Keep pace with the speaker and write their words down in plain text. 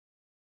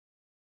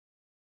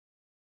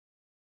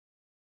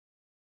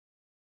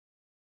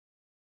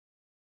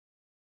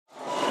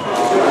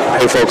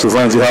Hey folks, it's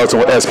Lindsey Hudson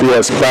with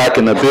SPS back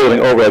in the building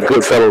over at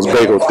Goodfellas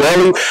Bagel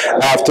Deli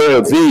after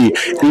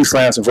the East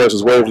Lansing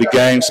versus Waverly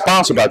game,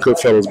 sponsored by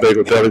Goodfellas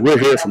Bagel Deli. We're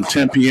here from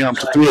 10 p.m.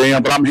 to 3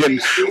 a.m., but I'm hitting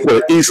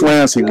with East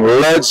Lansing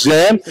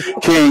legend,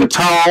 King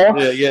Tone.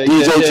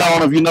 DJ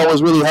Tone, if you know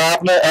what's really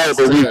happening. Hey,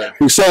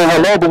 but we saying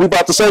hello, but we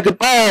about to say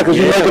goodbye because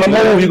you're making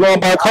a move. You're going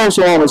by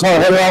coastal on us, huh?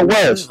 Heading out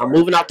west. I'm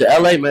moving out to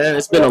LA, man.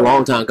 It's been a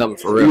long time coming,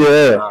 for real.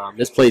 Yeah.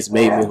 This place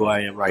made me who I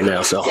am right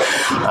now, so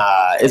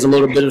it's a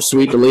little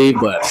bittersweet to leave,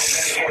 but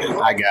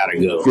I gotta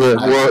go. Yeah,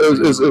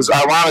 well, it's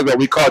ironic that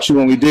we caught you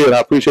when we did. I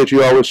appreciate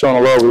you always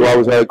showing love. We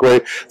always had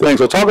great things.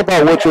 So talk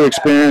about what your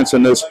experience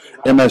in this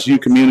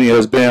MSU community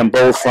has been,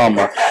 both from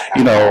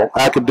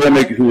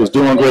academic, who was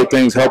doing great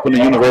things, helping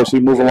the university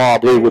move along, I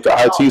believe, with the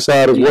IT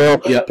side as well,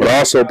 but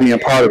also being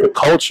part of the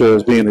culture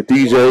as being a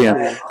DJ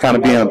and kind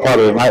of being a part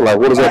of the nightlife.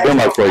 What has that been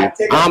like for you?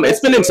 It's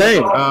been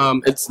insane.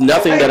 It's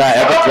nothing that I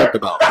ever dreamt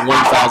about.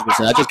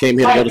 1,000%. I just came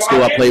here to go to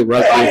school. I played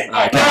rugby.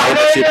 I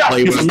came here to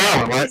play rugby. From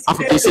Maryland, right? I'm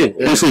from DC.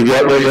 DC,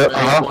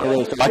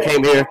 yeah. I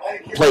came here,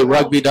 played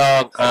rugby,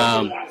 dog,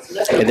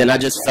 and then I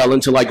just fell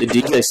into like the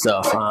DJ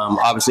stuff.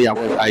 Obviously, I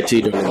worked IT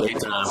during the daytime.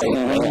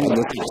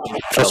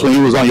 That's when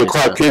you was on your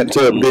Clark Kent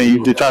tip. Then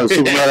you did trying to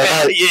Superman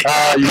at night.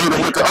 You hit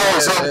him with the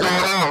something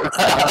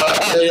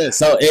going on.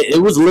 So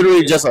it was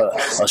literally just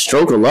a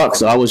stroke of luck.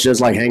 So I was just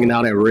like hanging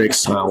out at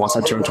Rick's once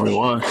I turned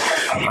 21.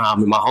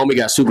 And my homie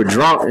got super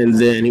drunk, and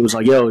then he was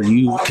like, "Yo,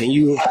 can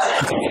you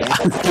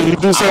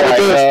do something like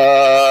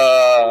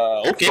this?"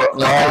 Okay.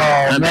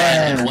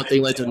 Man. One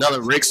thing led to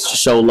another. Rick's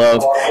show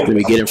love. Let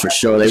me get it for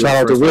sure. Shout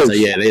out to Rick's.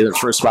 Yeah, they were the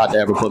first spot to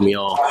ever put me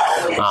on.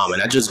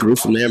 And I just grew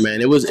from there, man.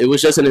 It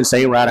was just an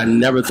insane ride. I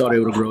never thought it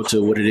would grow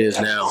to what it is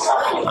now,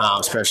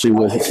 especially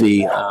with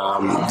the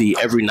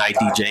every night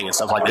DJing and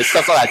stuff like this.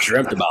 Stuff that I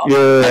dreamt about.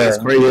 Yeah, it's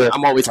crazy. Yeah.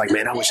 I'm always like,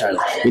 man, I wish I,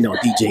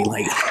 DJ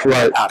like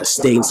out of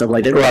state and stuff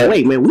like that. Right. Like,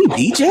 wait, man, we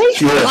DJ?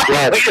 Yeah,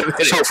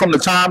 right. So from the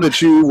time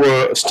that you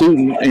were a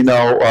student,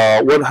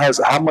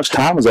 how much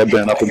time has that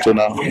been up until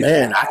now?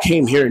 Man, I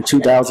came here in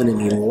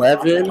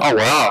 2011. Oh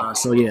wow!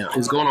 So yeah,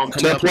 it's going on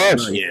 10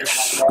 plus.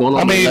 Going on.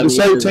 I mean, to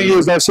say 10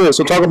 years, that's it.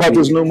 So talk about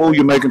this new move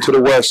you're making to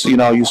the west. You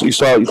talk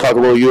a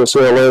little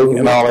UCLA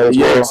and all that.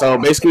 Yeah. So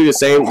basically the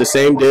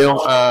same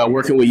deal.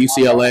 Working with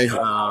UCLA,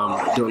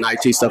 doing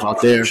IT stuff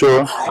out there.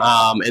 Sure.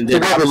 And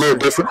then a little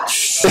different.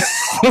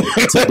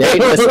 Today,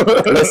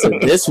 listen.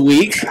 This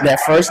week, that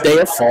first day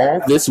of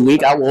fall, this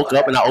week I woke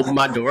up and I opened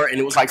my door and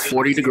it was like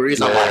 40 degrees.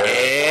 I'm like,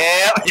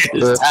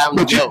 it's time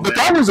to go. But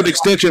that was an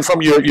extension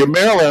from your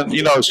Maryland,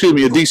 your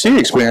DC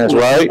experience,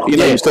 right?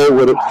 You stayed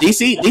with it.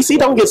 DC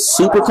don't get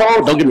super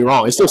cold. Don't get me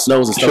wrong. It still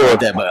snows and stuff like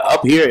that. But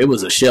up here, it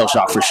was a shell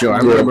shock for sure. I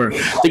remember, I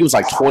think it was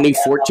like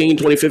 2014,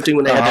 2015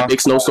 when they had that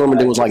big snowstorm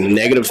and it was like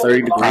negative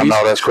 30 degrees. I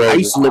know, that's crazy. I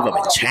used to live up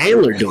in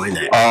Chandler doing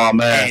that. Oh,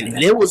 man.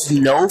 And there was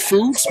no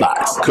food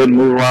spots. Couldn't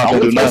move around.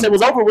 The only place that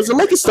was open was the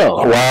liquor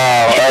store.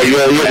 Wow. You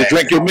had to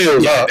drink your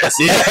meals, huh? That's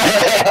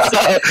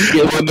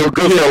it. When the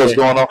Goodfellas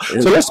going on.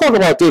 So let's talk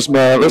about this,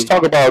 man. Let's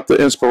talk about the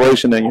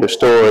inspiration in your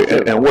story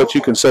and what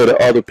you can say to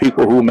other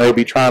people who may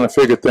be trying to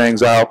figure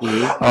things out.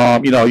 You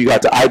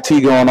got the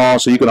IT going on,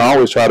 so you can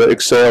always try to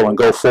excel and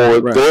go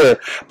forward there.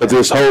 But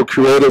this whole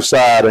creative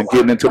side and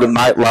getting into the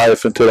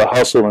nightlife, into the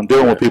hustle and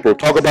dealing with people.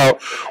 Talk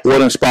about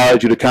what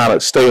inspired you to kind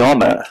of stay on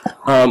that.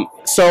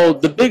 So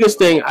the biggest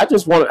thing, I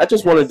just wanted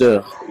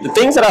to, the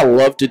things that I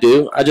love to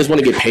do, I just want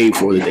to get paid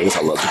for the things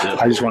I love to do.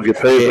 I just want to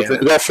get paid.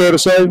 Is that fair to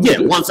say? Yeah,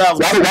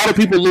 1,000. Why do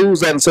people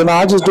lose that and say, no,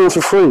 I just do it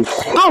for free?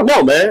 Oh,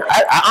 no, man.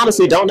 I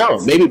honestly don't know.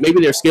 Maybe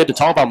they're scared to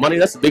talk about money.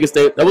 That's the biggest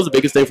thing. That was the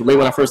biggest thing for me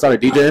when I first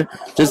started DJing.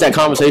 Just that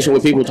conversation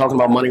with people talking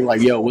about money,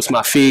 like, yo, what's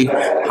my fee?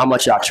 How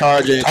much y'all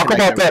charging? Talk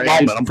about that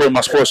moment. I'm putting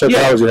my sports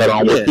psychology hat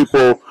on where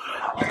people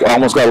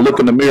almost got to look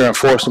in the mirror and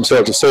force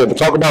themselves to say it. But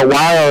talk about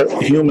why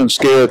are humans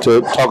scared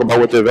to talk about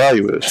what their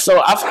value is?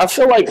 So I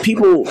feel like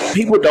people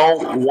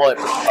don't want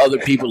other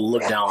people to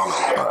look down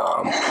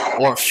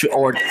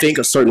or think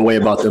a certain way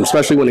about them,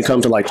 especially when it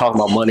comes to like talking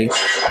about money.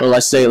 Or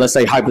let's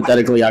say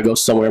hypothetically I go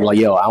somewhere and like,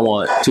 yo, I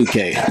want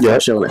 $2K. Yeah,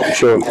 sure.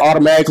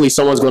 Automatically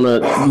someone's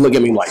gonna look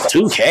at me like,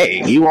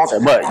 $2K? You want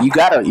that? But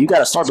you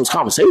gotta start those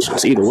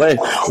conversations either way,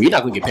 or you're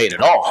not gonna get paid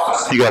at all.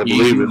 You gotta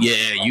believe it.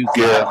 Yeah, you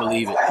gotta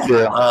believe it.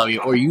 Yeah.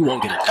 Or you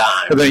won't get a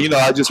dime. And then,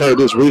 I just heard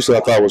this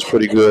recently I thought was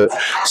pretty good.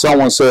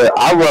 Someone said,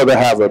 I'd rather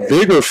have a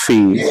bigger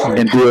fee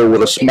and deal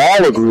with a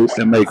smaller group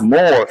and make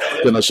more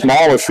than a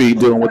smaller fee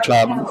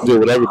trying to deal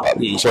with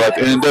everybody. So at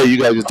the end of the day, you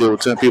guys just deal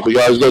with 10 people.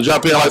 Y'all just go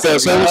jump in like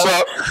that, say what's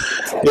up.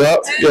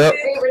 Yep.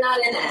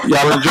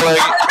 Y'all enjoying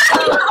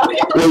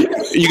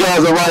it? You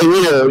guys are right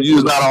here.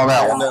 You're just not on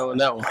that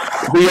one.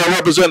 Who y'all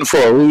representing for?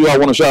 Who y'all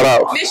want to shout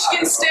out?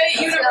 Michigan State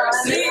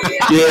University.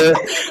 Yeah.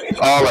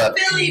 All right.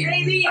 Philly,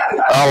 baby.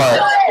 All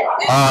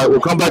right. Well,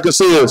 come back and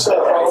see us.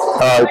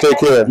 Take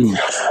care.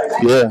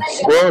 Yeah.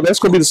 Well, that's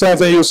gonna be the same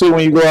thing you'll see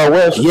when you go out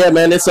west. Yeah,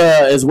 man,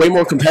 it's way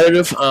more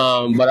competitive.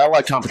 But I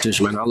like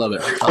competition, man. I love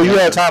it. Well, you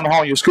had time to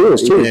hone your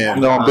skills too. Yeah.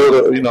 You know,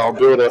 and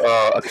build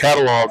a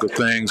catalog of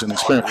things and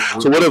experience.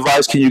 So, what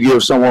advice can you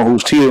give someone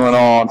who's teetering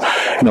on,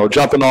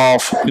 jumping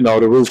off,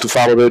 the roof to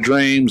follow their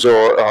dreams,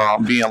 or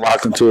being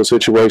locked into a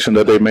situation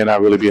that they may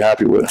not really be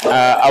happy with?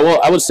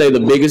 I would say the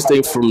biggest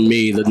thing for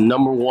me, the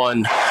number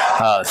one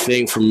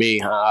thing for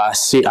me,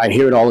 I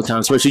hear it all the time,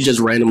 especially just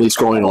randomly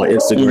scrolling on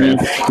Instagram.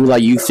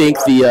 Like you think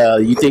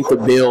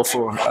the bill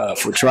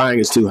for trying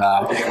is too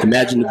high.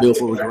 Imagine the bill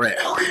for regret.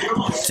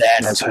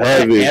 That's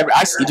heavy.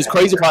 It's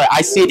crazy part.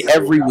 I see it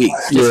every week.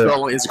 Just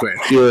scroll on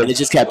Instagram, and it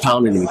just kept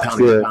pounding me. Like,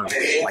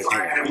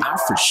 damn, I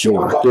for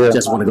sure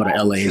just want to go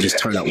to LA and just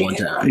turn up one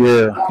time.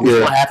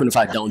 What happened if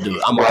I don't do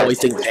it? I'm always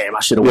thinking, damn, I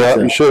should have. Yeah,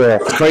 you should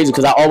have. It's crazy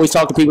because I always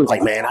talk to people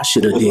like, man, I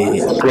should have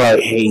did. Right.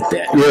 I hate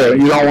that. Yeah,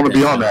 you don't want to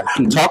be on that.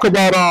 Talk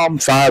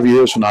about 5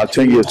 years from now,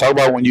 10 years. Talk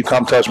about when you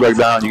come touch back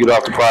down, you get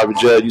off the private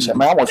jet, you say,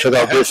 man, I want to check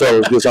out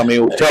Goodfellas. Because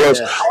tell us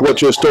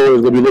what your story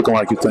is going to be looking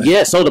like, you think.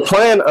 Yeah, so the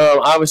plan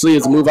obviously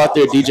is to move out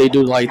there, DJ,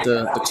 do like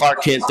the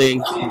Clark Kent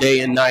thing,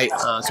 day and night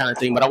kind of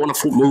thing. But I want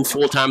to move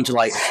full time to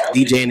like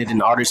DJing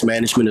and artist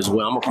management as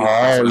well. Talking.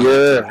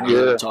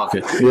 Yeah.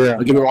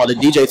 Don't get me wrong, the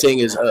DJ thing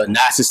is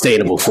not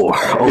sustainable for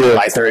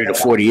like 30 to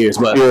 40 years.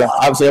 But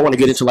obviously, I want to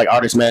get into like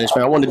artist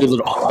management. I want to do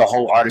the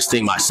whole artist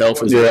thing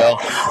myself as well.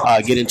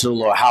 Get into the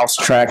little house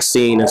track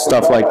scene and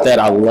stuff like that.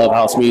 I love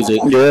house music.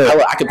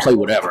 I can play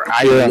whatever.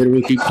 I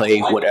literally can play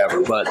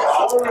whatever. But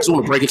I just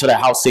want to break into that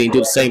house scene, do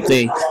the same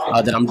thing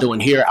that I'm doing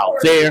here out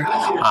there,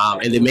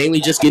 and then mainly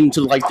just get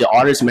into like the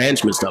artist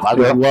management stuff. I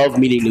love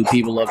meeting new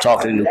people, love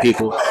talking to new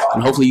people,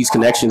 and hopefully these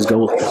connections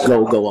go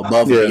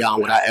above and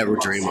beyond what I ever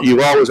dream of.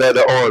 You've always had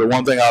the aura. The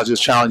one thing I'll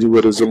just challenge you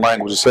with is the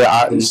language. Say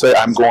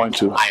I'm going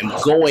to. I'm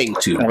going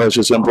to. And let's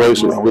just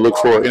embrace it. And we look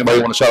forward. Anybody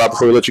want to shout out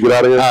before we let you get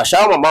out of here?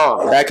 Shout out my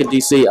mom back in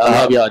DC.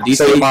 I love y'all. DC.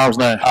 Say your mom's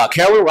name.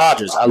 Carolyn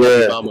Rogers. I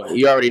love you, mama.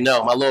 You already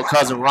know. My little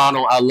cousin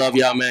Ronald. I love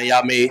y'all, man.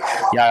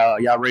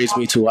 Y'all raised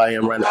me to who I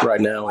am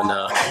right now.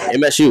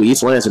 And MSU,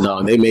 East Lansing,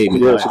 dog. They made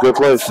me. Yeah, it's a good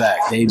place. Fact,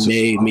 they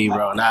made me,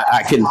 bro. And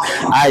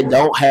I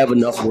don't have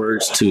enough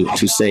words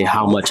to say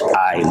how much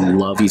I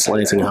love East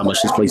Lansing and how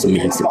much this place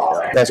means to me.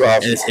 That's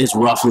awesome. It's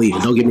rough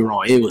leaving. Don't get me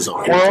wrong. It was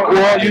okay.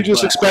 Well, you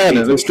just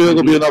expanded. There's still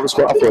gonna be another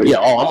spot for you. Yeah.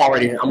 I'm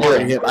already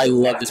hip. I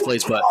love this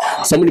place, but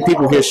so many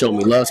people here show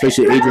me love,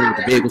 especially Adrian with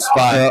the bagel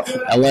spot.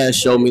 LS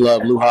showed me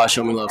love. Luha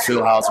showed me love.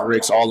 Phil House,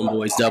 Ricks, all them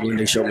boys, Dublin,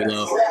 they showed me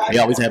love. They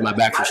always had my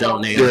back for show.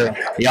 And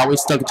they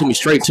always stuck it to me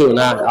straight too, and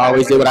I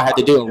always did what I had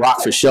to do and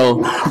rock for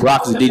show.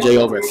 Rock is a DJ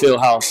over at Phil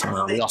House.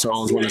 He also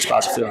owns one of the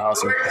spots at Phil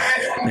House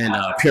and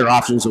Pure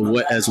Options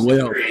as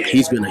well.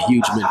 He's been a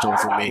huge mentor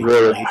for me.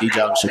 Really? He DJ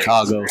out in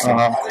Chicago. So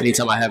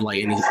anytime I have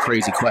like any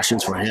crazy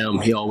questions for him,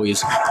 he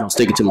always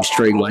stick it to me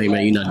straight. Like, hey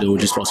man, you're not doing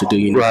what you're supposed to do.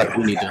 We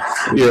need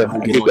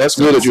to. That's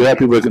good that you have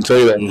people that can tell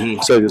you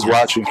that. Say just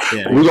watching.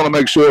 We're gonna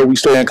make sure we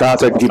stay in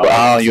contact and keep an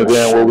eye on you.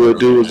 Then what we'll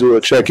do is do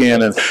a check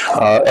in, and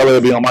LA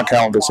will be on my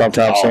calendar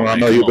sometime soon. I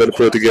know you better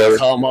put it together.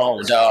 Come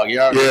on, dog. You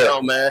already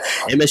know, man.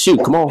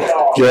 MSU, come on.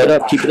 Keep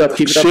it up.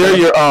 Share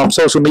your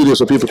social media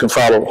so people can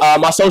follow.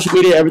 My social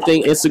media,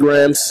 everything,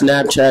 Instagram,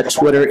 Snapchat,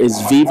 Twitter is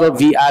Viva,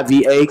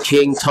 V-I-V-A,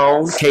 King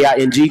Tone,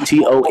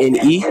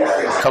 K-I-N-G-T-O-N-E.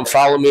 Come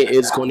follow me.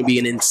 It's going to be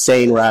an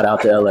insane ride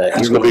out to LA.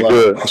 It's going to be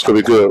good. It's going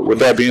to be good. With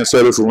that being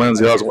said, this is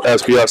Lindsay Hustle,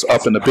 SPS,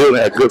 up in the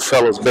building at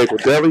Goodfellas Bagel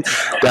Deli,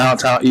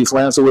 downtown East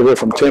Lansing. We're here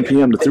from 10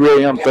 p.m. to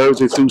 3 a.m.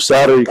 Thursday through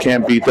Saturday. You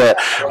can't beat that.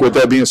 With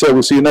that being said,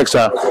 we'll see you next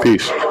time.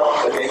 Peace.